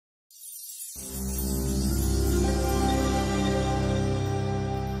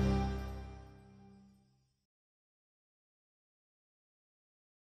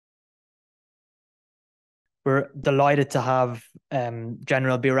We're delighted to have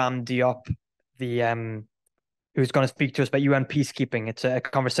General Birame Diop, who's going to speak to us about UN peacekeeping. It's a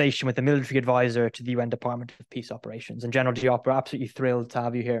conversation with the military advisor to the UN Department of Peace Operations. And General Diop, we're absolutely thrilled to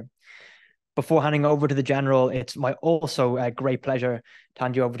have you here. Before handing over to the General, it's my also great pleasure to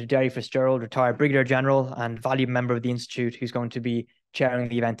hand you over to Derry Fitzgerald, retired Brigadier General and valued member of the Institute, who's going to be chairing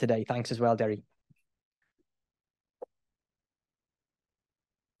the event today. Thanks as well, Derry.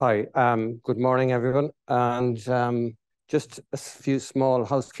 Hi, good morning, everyone. And just a few small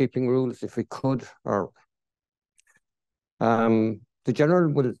housekeeping rules, if we could. The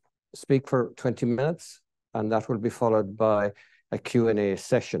General will speak for 20 minutes, and that will be followed by a Q&A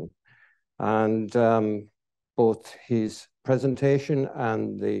session. And both his presentation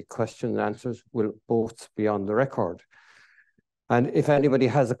and the question and answers will both be on the record. And if anybody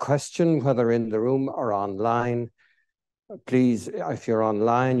has a question, whether in the room or online, please, if you're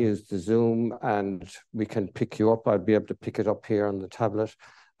online, use the Zoom and we can pick you up. I'll be able to pick it up here on the tablet.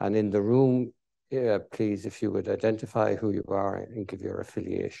 And in the room, please, if you would identify who you are and give your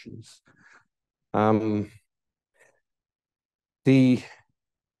affiliations.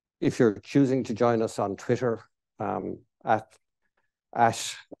 If you're choosing to join us on Twitter, at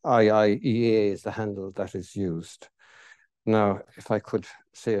IIEA is the handle that is used. Now, if I could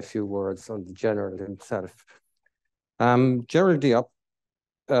say a few words on the General himself. General Diop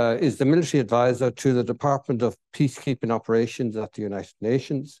is the military advisor to the Department of Peacekeeping Operations at the United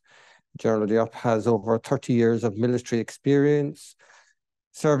Nations. General Diop has over 30 years of military experience,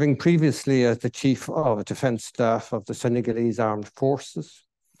 serving previously as the Chief of Defence Staff of the Senegalese Armed Forces.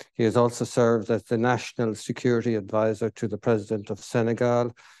 He has also served as the National Security Advisor to the President of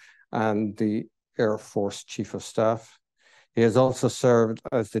Senegal and the Air Force Chief of Staff. He has also served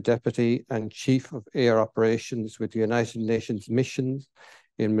as the Deputy and Chief of Air Operations with the United Nations missions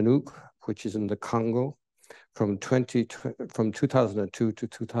in MONUC, which is in the Congo, from 2002 to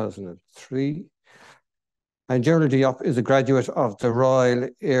 2003. And General Diop is a graduate of the Royal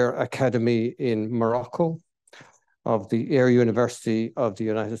Air Academy in Morocco, of the Air University of the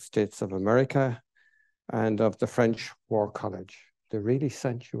United States of America, and of the French War College. They really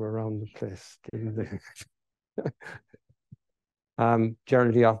sent you around the place, didn't they?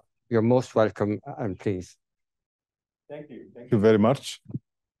 General Diop, you're most welcome, and please. Thank you. Thank you very much.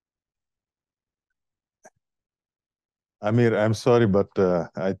 Amir, I'm sorry, but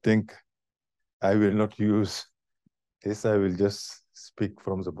I think I will not use this. I will just speak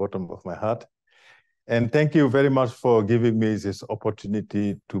from the bottom of my heart. And thank you very much for giving me this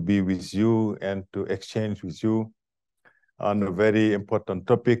opportunity to be with you and to exchange with you on a very important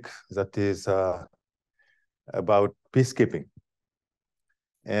topic that is about peacekeeping.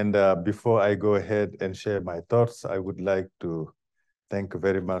 And before I go ahead and share my thoughts, I would like to thank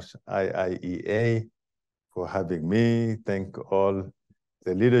very much IIEA for having me, thank all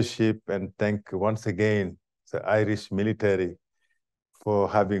the leadership, and thank once again the Irish military for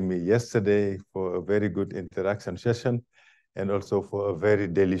having me yesterday for a very good interaction session and also for a very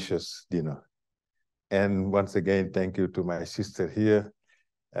delicious dinner. And once again, thank you to my sister here,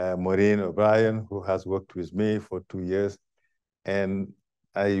 Maureen O'Brien, who has worked with me for 2 years. And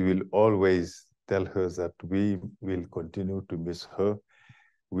I will always tell her that we will continue to miss her.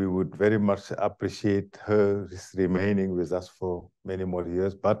 We would very much appreciate her remaining with us for many more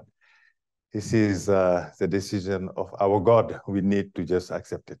years, but this is the decision of our God. We need to just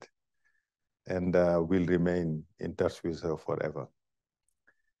accept it. And we'll remain in touch with her forever.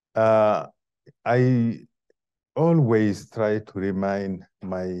 I always try to remind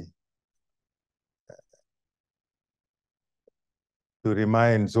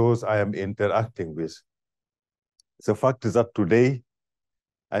those I am interacting with. The fact is that today,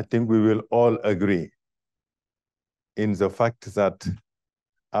 I think we will all agree in the fact that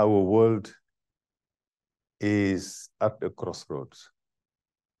our world is at a crossroads,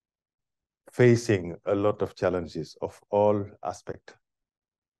 facing a lot of challenges of all aspects,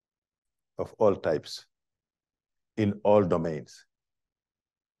 of all types, in all domains.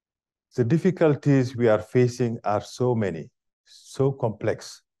 The difficulties we are facing are so many, so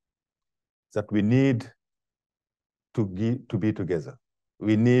complex, that we need to be together.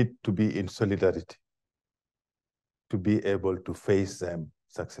 We need to be in solidarity to be able to face them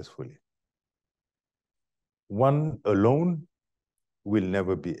successfully. One alone will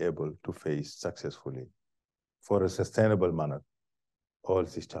never be able to face successfully for a sustainable manner all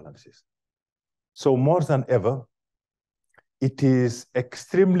these challenges. So more than ever, it is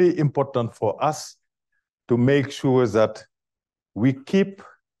extremely important for us to make sure that we keep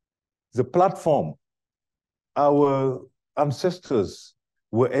the platform our ancestors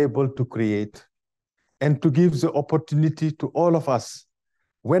were able to create and to give the opportunity to all of us,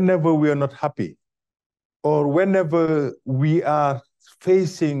 whenever we are not happy, or whenever we are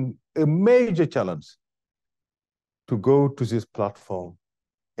facing a major challenge, to go to this platform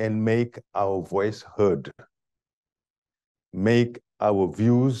and make our voice heard, make our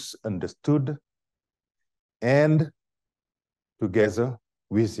views understood, and together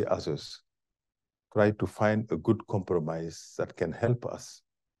with the others, try to find a good compromise that can help us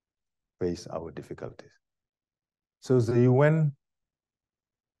face our difficulties. So the UN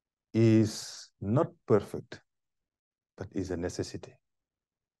is not perfect, but is a necessity.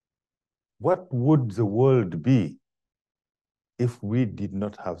 What would the world be if we did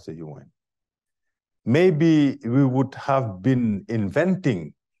not have the UN? Maybe we would have been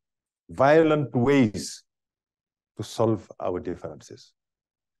inventing violent ways to solve our differences,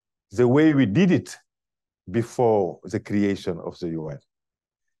 the way we did it before the creation of the UN.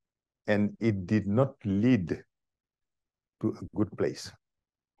 And it did not lead to a good place.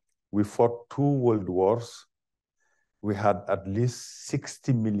 We fought 2 world wars. We had at least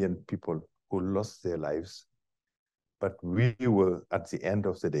 60 million people who lost their lives. But we were, at the end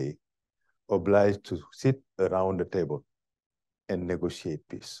of the day, obliged to sit around the table and negotiate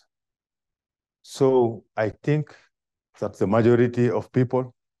peace. So I think that the majority of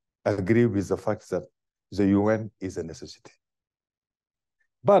people agree with the fact that the UN is a necessity.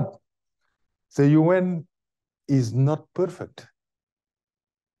 But the UN is not perfect,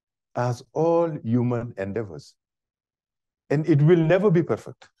 as all human endeavors. And it will never be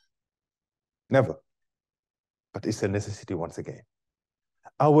perfect. Never. But it's a necessity once again.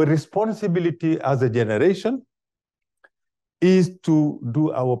 Our responsibility as a generation is to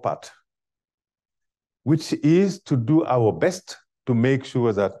do our part, which is to do our best to make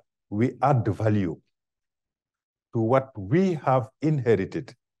sure that we add value to what we have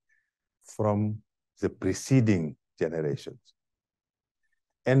inherited from the preceding generations.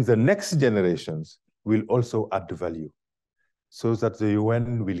 And the next generations will also add value so that the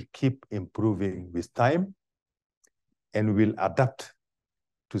UN will keep improving with time and will adapt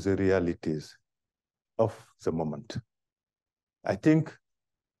to the realities of the moment. I think,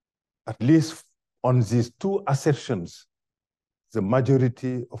 at least on these 2 assertions, the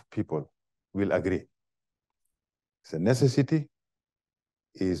majority of people will agree. It's a necessity,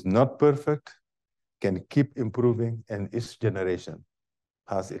 is not perfect, can keep improving, and each generation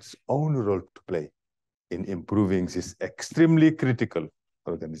has its own role to play in improving this extremely critical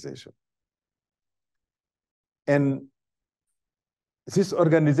organization. And this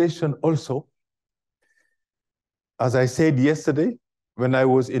organization also, as I said yesterday, when I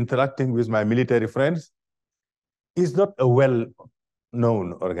was interacting with my military friends, is not a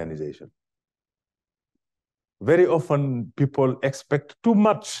well-known organization. Very often people expect too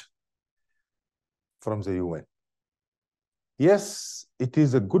much from the UN. Yes, it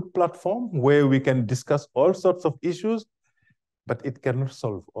is a good platform where we can discuss all sorts of issues, but it cannot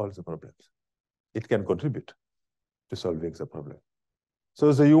solve all the problems. It can contribute to solving the problem.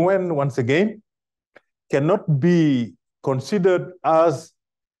 So the UN, once again, cannot be considered as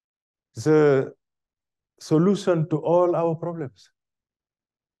the solution to all our problems.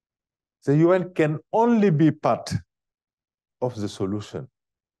 The UN can only be part of the solution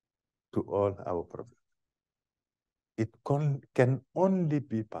to all our problems. It can only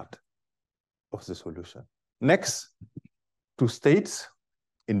be part of the solution. Next to states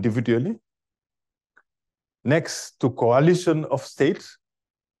individually, next to coalition of states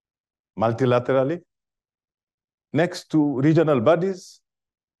multilaterally, next to regional bodies,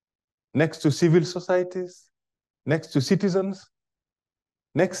 next to civil societies, next to citizens,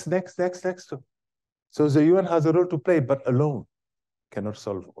 next to. So the UN has a role to play, but alone cannot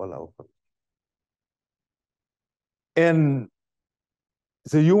solve all our problems. And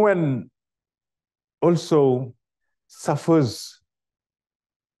the UN also suffers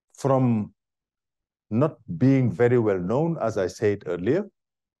from not being very well known, as I said earlier,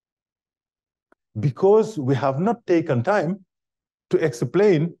 because we have not taken time to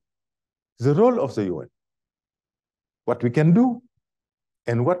explain the role of the UN, what we can do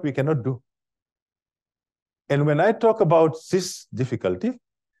and what we cannot do. And when I talk about this difficulty,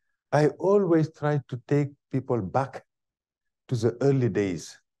 I always try to take people back to the early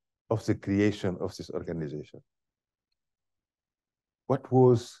days of the creation of this organization. What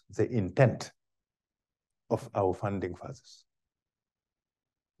was the intent of our founding fathers?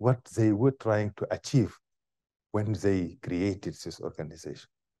 What they were trying to achieve when they created this organization?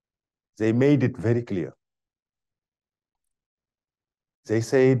 They made it very clear. They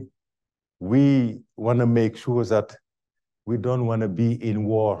said, we want to make sure that we don't want to be in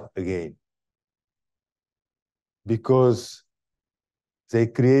war again. because they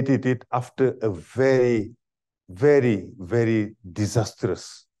created it after a very, very, very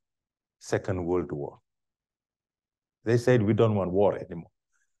disastrous Second World War. They said, we don't want war anymore.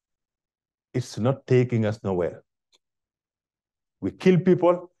 It's not taking us nowhere. We kill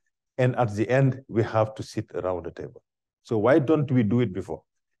people, and at the end, we have to sit around the table. So why don't we do it before?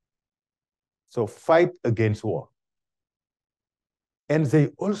 So fight against war. And they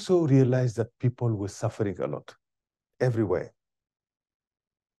also realized that people were suffering a lot everywhere.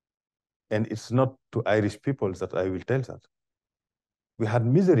 And it's not to Irish people that I will tell that. We had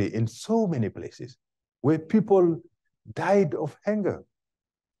misery in so many places where people died of hunger.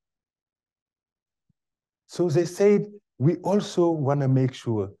 So they said, we also want to make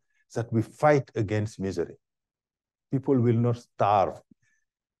sure that we fight against misery. People will not starve.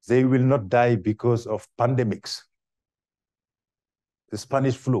 They will not die because of pandemics. The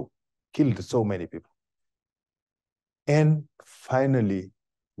Spanish flu killed so many people. And finally,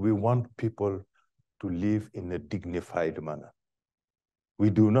 we want people to live in a dignified manner. We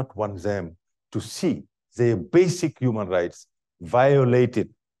do not want them to see their basic human rights violated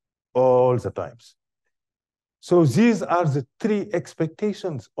all the times. So these are the three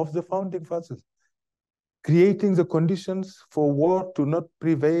expectations of the founding fathers: creating the conditions for war to not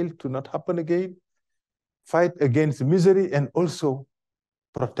prevail, to not happen again, fight against misery, and also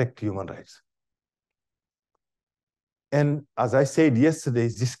protect human rights. And as I said yesterday,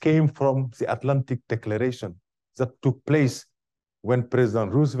 this came from the Atlantic Declaration that took place when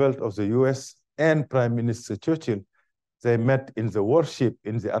President Roosevelt of the US and Prime Minister Churchill, they met in the warship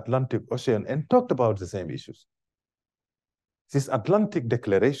in the Atlantic Ocean and talked about the same issues. This Atlantic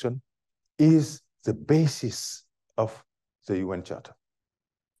Declaration is the basis of the UN Charter.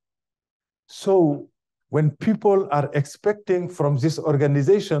 So when people are expecting from this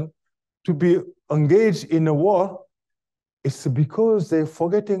organization to be engaged in a war, it's because they're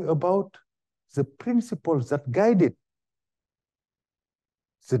forgetting about the principles that guided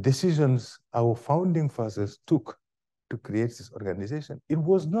the decisions our founding fathers took to create this organization. It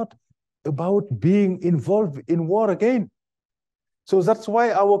was not about being involved in war again. So that's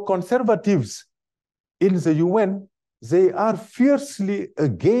why our conservatives in the UN, they are fiercely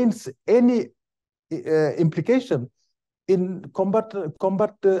against any implication in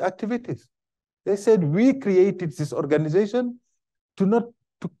combat activities. They said, we created this organization to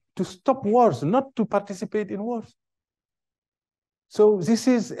stop wars, not to participate in wars. So this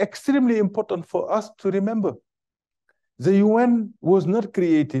is extremely important for us to remember. The UN was not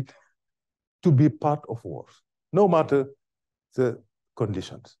created to be part of wars, no matter the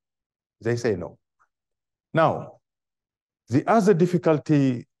conditions. They say no. Now, the other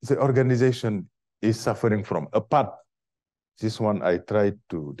difficulty the organization is suffering from, apart, this one I tried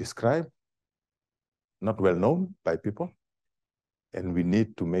to describe, not well known by people, and we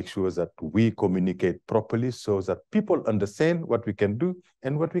need to make sure that we communicate properly so that people understand what we can do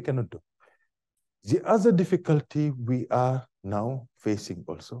and what we cannot do. The other difficulty we are now facing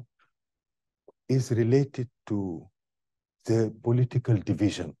also is related to the political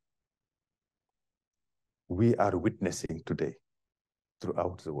division we are witnessing today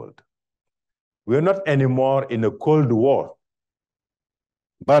throughout the world. We are not anymore in a Cold War,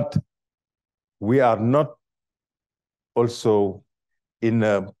 but we are not also in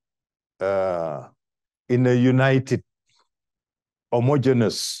a united,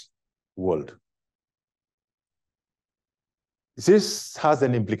 homogeneous world. This has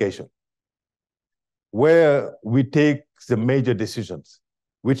an implication where we take the major decisions,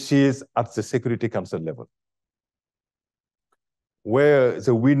 which is at the Security Council level, where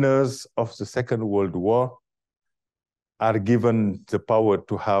the winners of the Second World War are given the power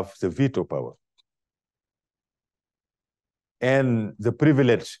to have the veto power and the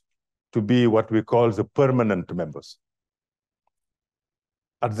privilege to be what we call the permanent members.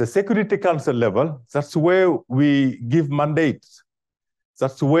 At the Security Council level, that's where we give mandates.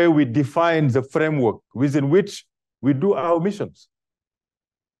 That's where we define the framework within which we do our missions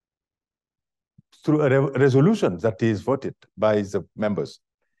through a resolution that is voted by the members.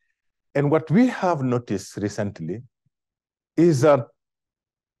 And what we have noticed recently is that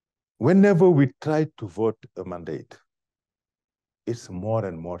whenever we try to vote a mandate, it's more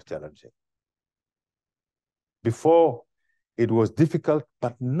and more challenging. Before, it was difficult,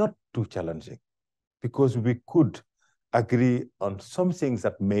 but not too challenging, because we could agree on some things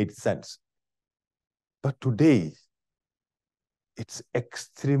that made sense. But today, it's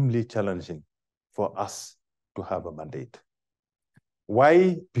extremely challenging for us to have a mandate.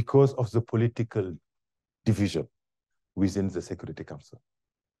 Why? Because of the political division within the Security Council.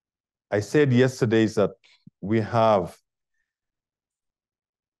 I said yesterday that we have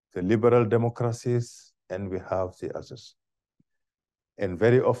the liberal democracies and we have the others. And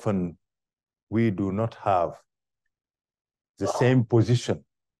very often we do not have the same position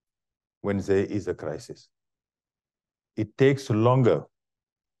when there is a crisis. It takes longer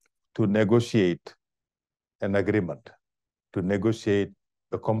to negotiate an agreement, to negotiate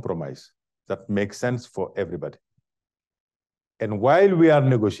a compromise that makes sense for everybody. And while we are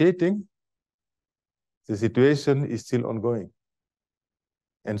negotiating, the situation is still ongoing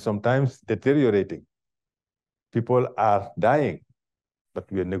and sometimes deteriorating. People are dying, but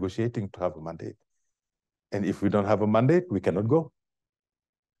we are negotiating to have a mandate. And if we don't have a mandate, we cannot go.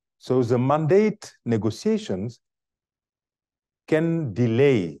 So the mandate negotiations can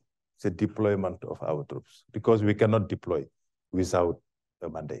delay the deployment of our troops because we cannot deploy without a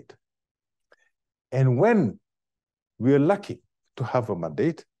mandate. And when we are lucky to have a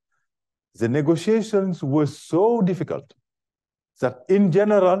mandate, the negotiations were so difficult that in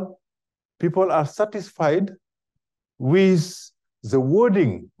general, people are satisfied with the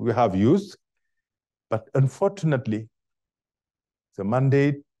wording we have used, but unfortunately, the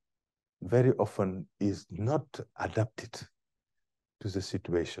mandate very often is not adapted to the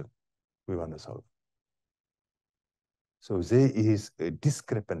situation we want to solve. So there is a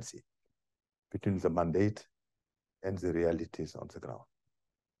discrepancy between the mandate and the realities on the ground.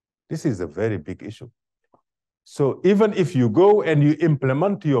 This is a very big issue. So even if you go and you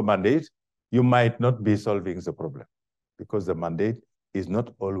implement your mandate, you might not be solving the problem because the mandate is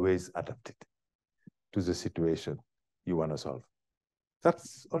not always adapted to the situation you want to solve.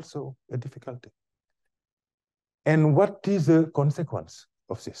 That's also a difficulty. And what is the consequence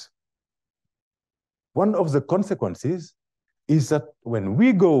of this? One of the consequences is that when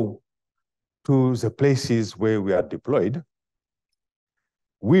we go to the places where we are deployed,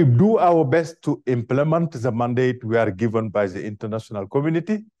 we do our best to implement the mandate we are given by the international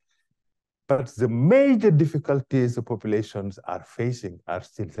community, but the major difficulties the populations are facing are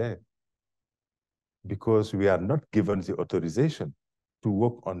still there because we are not given the authorization to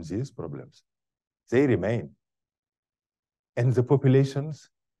work on these problems. They remain. And the populations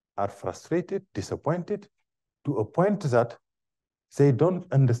are frustrated, disappointed, to a point that they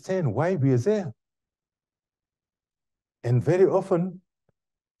don't understand why we are there. And very often,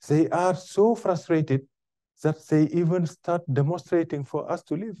 they are so frustrated that they even start demonstrating for us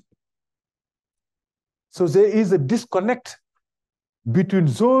to leave. So there is a disconnect between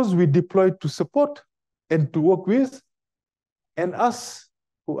those we deployed to support and to work with and us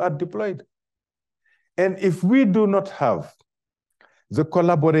who are deployed. And if we do not have the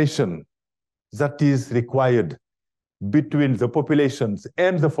collaboration that is required between the populations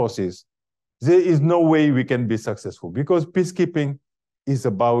and the forces, there is no way we can be successful because peacekeeping is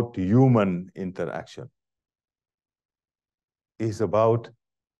about human interaction. It's about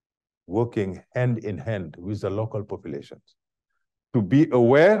working hand in hand with the local populations to be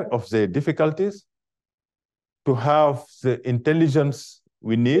aware of their difficulties, to have the intelligence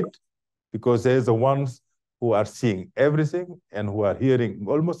we need, because they're the ones who are seeing everything and who are hearing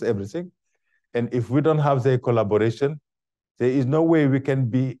almost everything. And if we don't have their collaboration, there is no way we can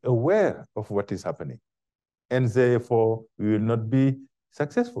be aware of what is happening. And therefore, we will not be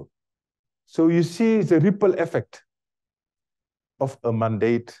successful. So you see the ripple effect of a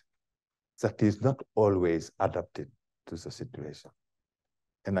mandate that is not always adapted to the situation.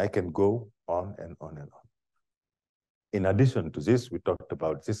 And I can go on and on and on. In addition to this, we talked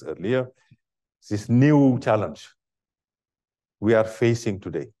about this earlier, this new challenge we are facing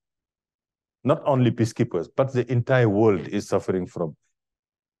today. Not only peacekeepers, but the entire world is suffering from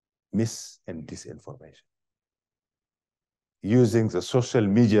mis- and disinformation. Using the social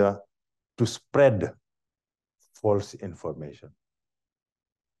media to spread false information.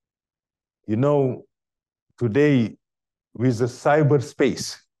 You know, today, with the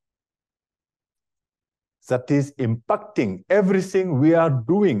cyberspace that is impacting everything we are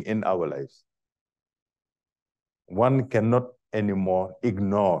doing in our lives, one cannot anymore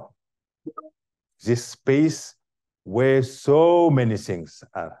ignore this space where so many things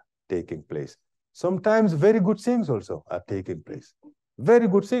are taking place. Sometimes very good things also are taking place. Very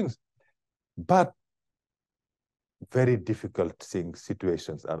good things. But very difficult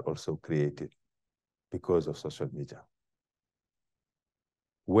situations are also created because of social media,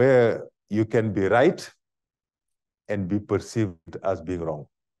 where you can be right and be perceived as being wrong,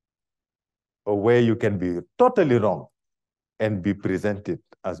 or where you can be totally wrong and be presented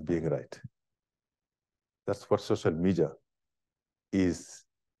as being right. That's what social media is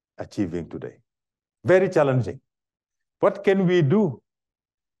achieving today. Very challenging. What can we do?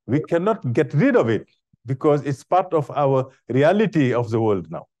 We cannot get rid of it because it's part of our reality of the world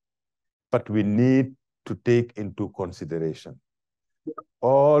now. But we need to take into consideration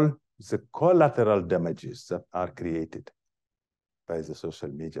all the collateral damages that are created by the social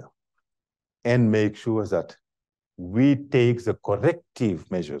media and make sure that we take the corrective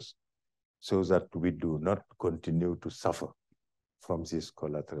measures so that we do not continue to suffer from these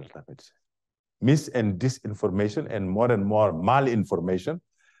collateral damages. Mis and disinformation and more malinformation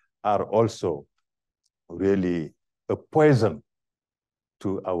are also really a poison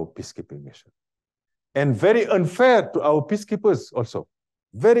to our peacekeeping mission. And very unfair to our peacekeepers also.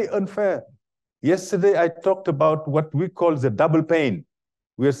 Very unfair. Yesterday, I talked about what we call the double pain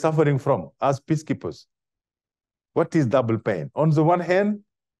we are suffering from as peacekeepers. What is double pain? On the one hand,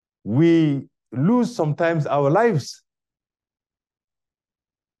 we lose sometimes our lives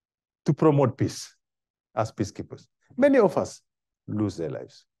to promote peace as peacekeepers. Many of us lose their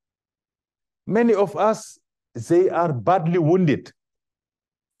lives. Many of us, they are badly wounded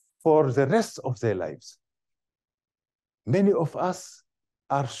for the rest of their lives. Many of us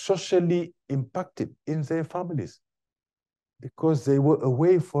are socially impacted in their families because they were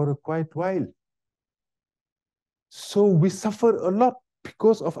away for quite a while. So we suffer a lot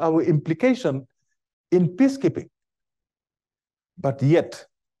because of our implication in peacekeeping. But yet,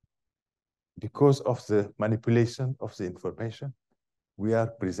 because of the manipulation of the information, we are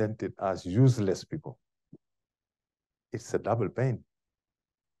presented as useless people. It's a double pain.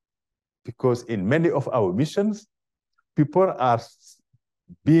 Because in many of our missions, people are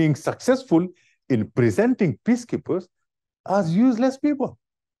being successful in presenting peacekeepers as useless people.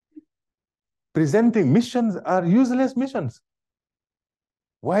 Presenting missions are useless missions,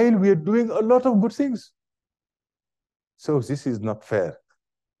 while we are doing a lot of good things. So this is not fair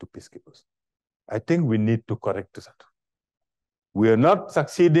to peacekeepers. I think we need to correct that. We are not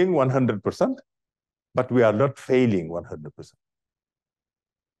succeeding 100%, but we are not failing 100%.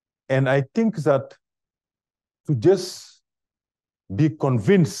 And I think that to just be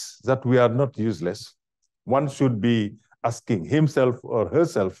convinced that we are not useless, one should be asking himself or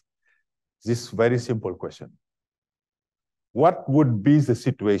herself this very simple question. What would be the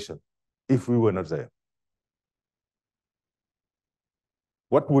situation if we were not there?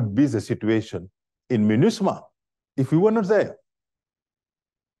 What would be the situation in MINUSMA if we were not there?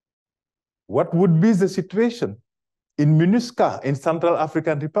 What would be the situation in MINUSCA in Central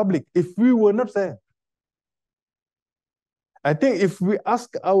African Republic if we were not there? I think if we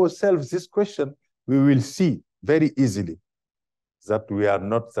ask ourselves this question, we will see very easily that we are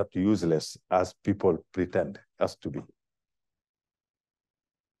not that useless as people pretend us to be.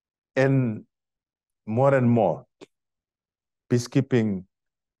 And more, peacekeeping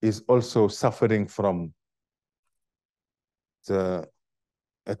is also suffering from the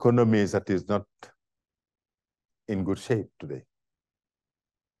economy that is not in good shape today.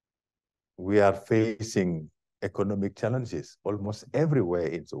 We are facing economic challenges almost everywhere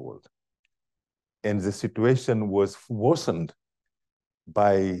in the world. And the situation was worsened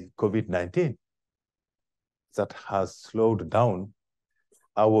by COVID-19 that has slowed down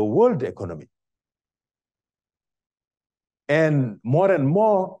our world economy. And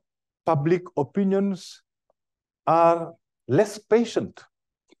more, public opinions are less patient.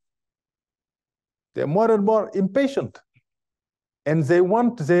 They're more and more impatient. And they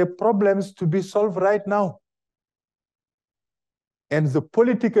want their problems to be solved right now. And the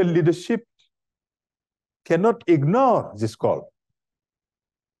political leadership cannot ignore this call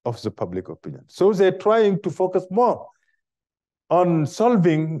of the public opinion. So they're trying to focus more on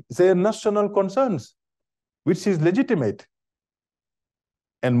solving their national concerns, which is legitimate.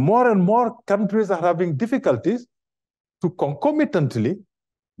 And more countries are having difficulties to concomitantly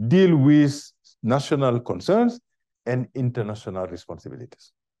deal with national concerns and international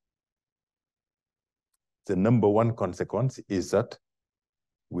responsibilities. The number one consequence is that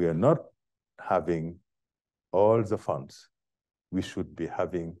we are not having all the funds we should be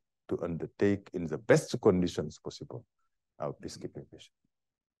having to undertake in the best conditions possible our peacekeeping mission.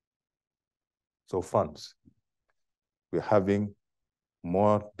 So funds, we're having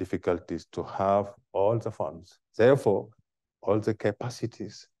more difficulties to have all the funds. Therefore, all the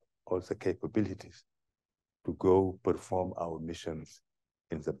capacities, all the capabilities to go perform our missions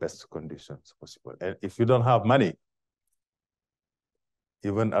in the best conditions possible. And if you don't have money,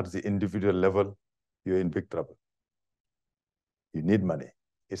 even at the individual level, you're in big trouble. You need money.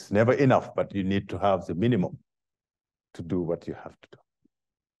 It's never enough, but you need to have the minimum to do what you have to do.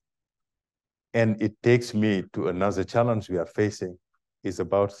 And it takes me to another challenge we are facing, is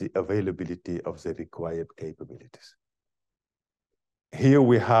about the availability of the required capabilities. Here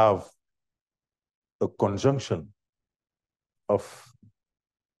we have a conjunction of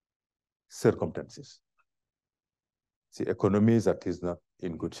circumstances. The economy that is not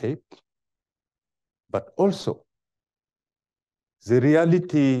in good shape, but also the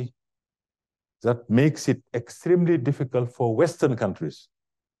reality that makes it extremely difficult for Western countries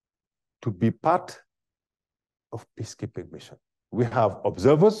to be part of peacekeeping mission. We have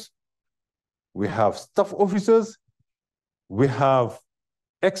observers, we have staff officers, we have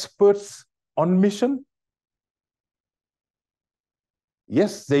experts on mission.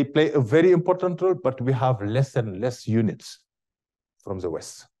 Yes, they play a very important role, but we have less and less units from the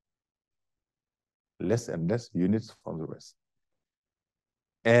West. Less and less units from the West.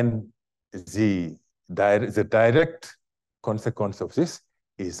 And the direct consequence of this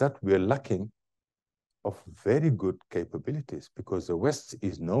is that we're lacking of very good capabilities, because the West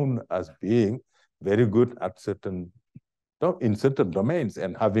is known as being very good at in certain domains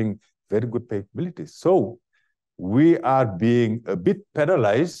and having very good capabilities. So we are being a bit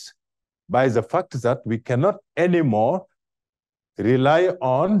penalized by the fact that we cannot anymore rely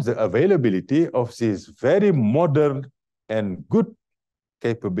on the availability of these very modern and good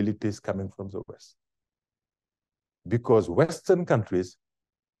capabilities coming from the West. Because Western countries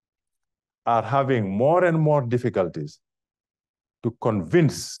are having more and more difficulties to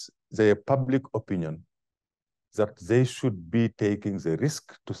convince their public opinion that they should be taking the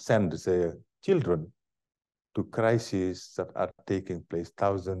risk to send their children to crises that are taking place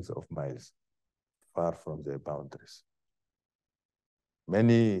thousands of miles far from their boundaries.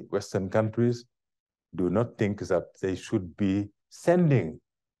 Many Western countries do not think that they should be sending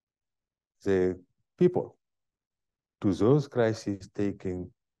the people to those crises taking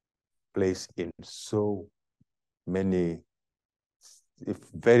place in so many, if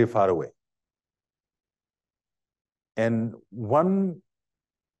very far away. And one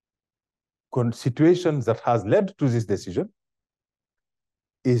situation that has led to this decision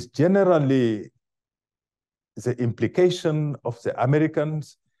is generally the implication of the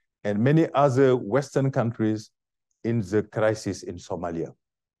Americans and many other Western countries in the crisis in Somalia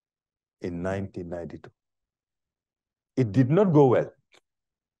in 1992. It did not go well.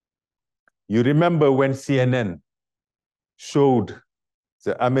 You remember when CNN showed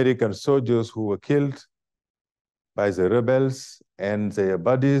the American soldiers who were killed by the rebels and their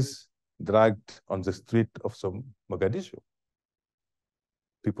bodies dragged on the street of Mogadishu.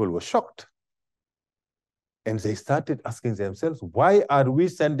 People were shocked. And they started asking themselves, why are we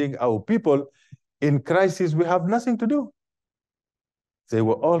sending our people in crisis we have nothing to do? They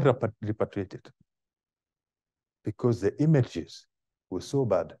were all repatriated because the images were so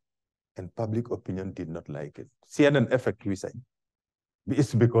bad and public opinion did not like it. CNN effect, we say.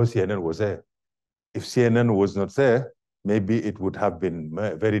 It's because CNN was there. If CNN was not there, maybe it would have been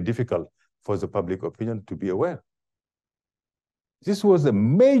very difficult for the public opinion to be aware. This was a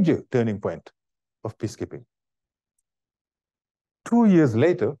major turning point of peacekeeping. 2 years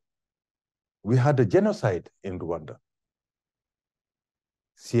later, we had a genocide in Rwanda.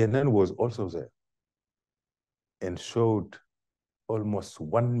 CNN was also there and showed almost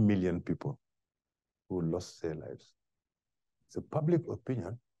 1 million people who lost their lives. The public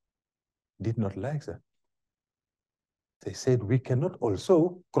opinion did not like that. They said, we cannot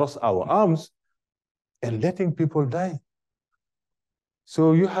also cross our arms and letting people die.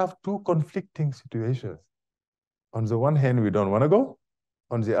 So you have two conflicting situations. On the one hand, we don't want to go.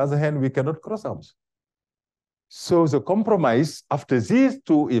 On the other hand, we cannot cross arms. So the compromise after these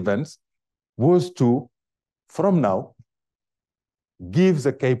two events was to, from now, give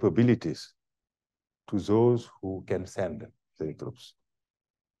the capabilities to those who can send their troops.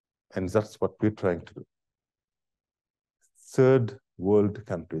 And that's what we're trying to do. Third world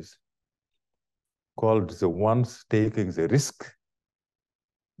countries, called the ones taking the risk,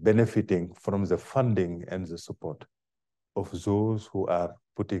 benefiting from the funding and the support of those who are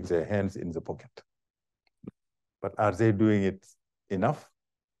putting their hands in the pocket. But are they doing it enough?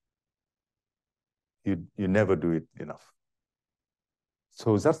 You never do it enough.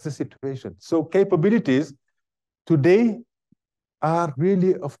 So that's the situation. So capabilities today are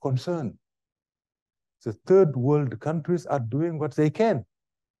really of concern. The third world countries are doing what they can,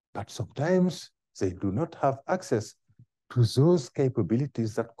 but sometimes they do not have access to those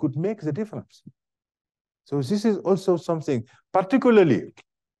capabilities that could make the difference. So this is also something, particularly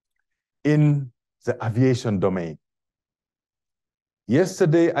in the aviation domain.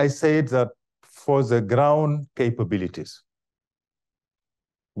 Yesterday, I said that for the ground capabilities,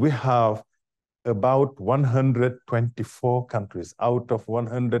 we have about 124 countries out of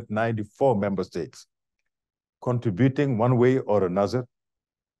 194 member states contributing one way or another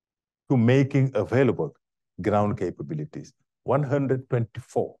to making available ground capabilities.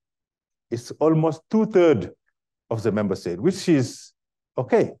 124. It's almost 2/3 of the member state, which is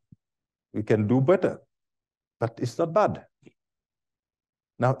okay. We can do better, but it's not bad.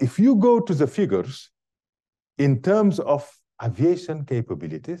 Now, if you go to the figures in terms of aviation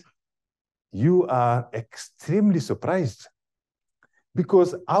capabilities, you are extremely surprised,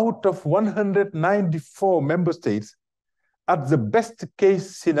 because out of 194 member states, at the best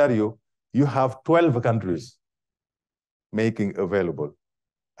case scenario, you have 12 countries making available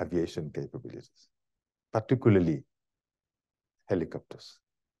aviation capabilities, particularly helicopters.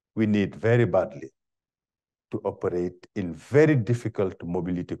 We need very badly to operate in very difficult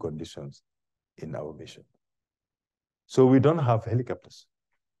mobility conditions in our mission. So we don't have helicopters.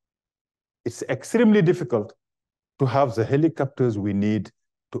 It's extremely difficult to have the helicopters we need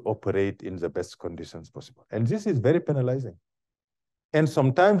to operate in the best conditions possible. And this is very penalizing. And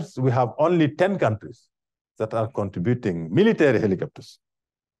sometimes we have only 10 countries that are contributing military helicopters,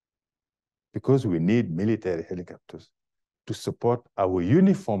 because we need military helicopters to support our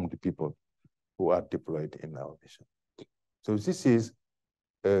uniformed people who are deployed in our mission. So this is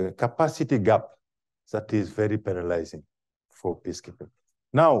a capacity gap that is very penalizing for peacekeeping.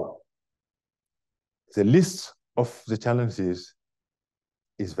 Now, the list of the challenges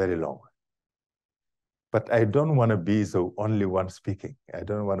is very long. But I don't want to be the only one speaking. I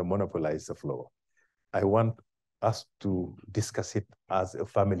don't want to monopolize the floor. I want us to discuss it as a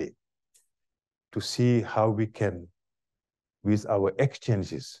family, to see how we can, with our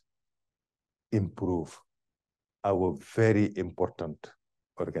exchanges, improve our very important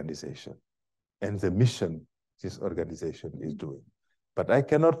organization and the mission this organization is doing. But I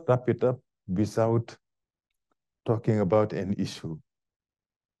cannot wrap it up without talking about an issue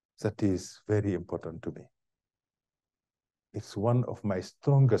that is very important to me. It's one of my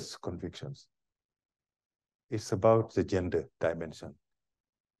strongest convictions. It's about the gender dimension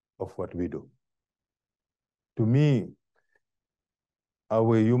of what we do. To me,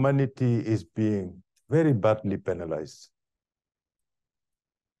 our humanity is being very badly penalized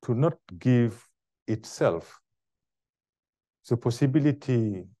to not give itself the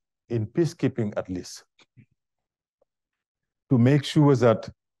possibility, in peacekeeping at least, to make sure that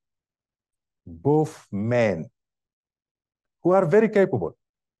both men, who are very capable,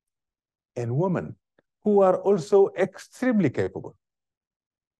 and women, who are also extremely capable,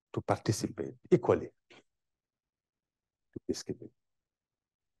 to participate equally to peacekeeping.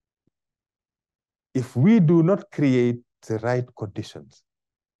 If we do not create the right conditions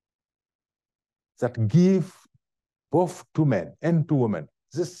that give both to men and to women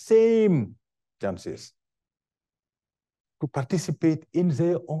the same chances to participate in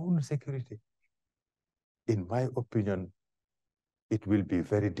their own security, in my opinion, it will be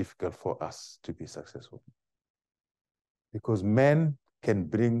very difficult for us to be successful. Because men can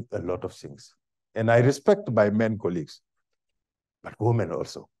bring a lot of things. And I respect my men colleagues, but women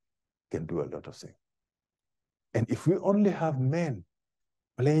also can do a lot of things. And if we only have men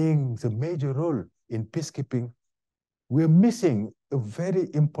playing the major role in peacekeeping, we're missing a very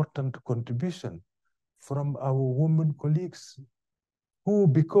important contribution from our women colleagues, who,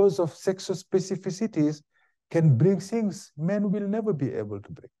 because of sexual specificities, can bring things men will never be able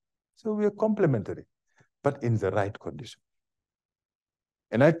to bring. So we are complementary, but in the right condition.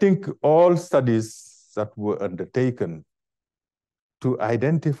 And I think all studies that were undertaken to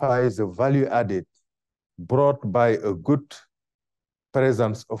identify the value added brought by a good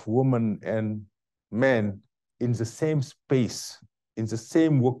presence of women and men in the same space, in the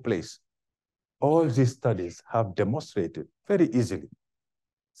same workplace, all these studies have demonstrated very easily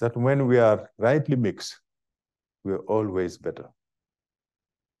that when we are rightly mixed, we're always better.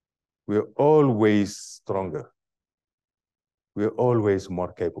 We're always stronger. We're always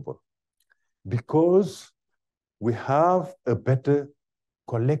more capable, because we have a better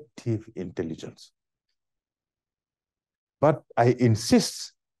collective intelligence. But I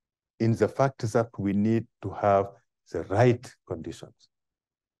insist in the fact that we need to have the right conditions,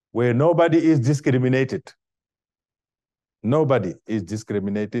 where nobody is discriminated. Nobody is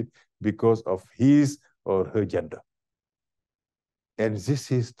discriminated because of his or her gender. And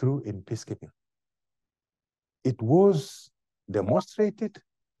this is true in peacekeeping. It was demonstrated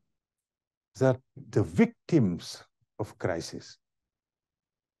that the victims of crisis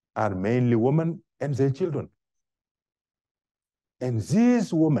are mainly women and their children. And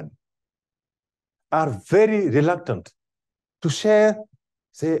these women are very reluctant to share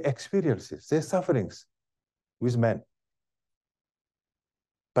their experiences, their sufferings with men,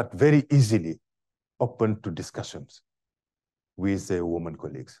 but very easily open to discussions with their women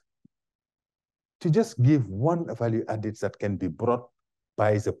colleagues. to just give one value added that can be brought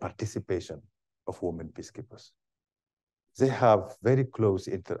by the participation of women peacekeepers. They have very close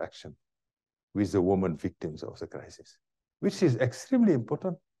interaction with the women victims of the crisis, which is extremely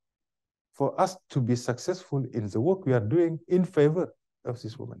important for us to be successful in the work we are doing in favor of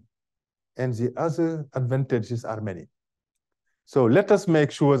these women. And the other advantages are many. So let us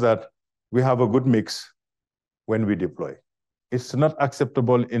make sure that we have a good mix when we deploy. It's not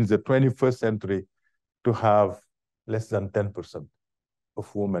acceptable in the 21st century to have less than 10%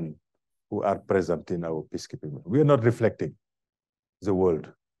 of women who are present in our peacekeeping. We are not reflecting the world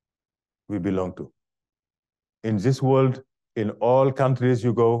we belong to. In this world, in all countries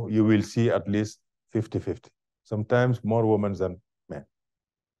you go, you will see at least 50-50, sometimes more women than men.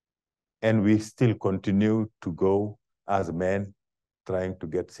 And we still continue to go as men trying to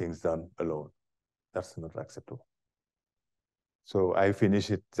get things done alone. That's not acceptable. So I finish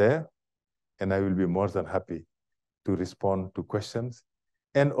it there, and I will be more than happy to respond to questions,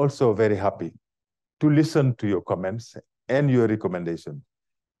 and also very happy to listen to your comments and your recommendations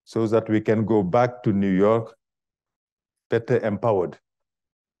so that we can go back to New York better empowered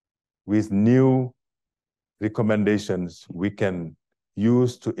with new recommendations we can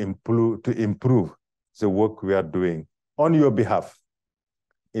use to improve the work we are doing on your behalf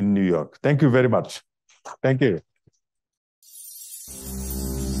in New York. Thank you very much. Thank you.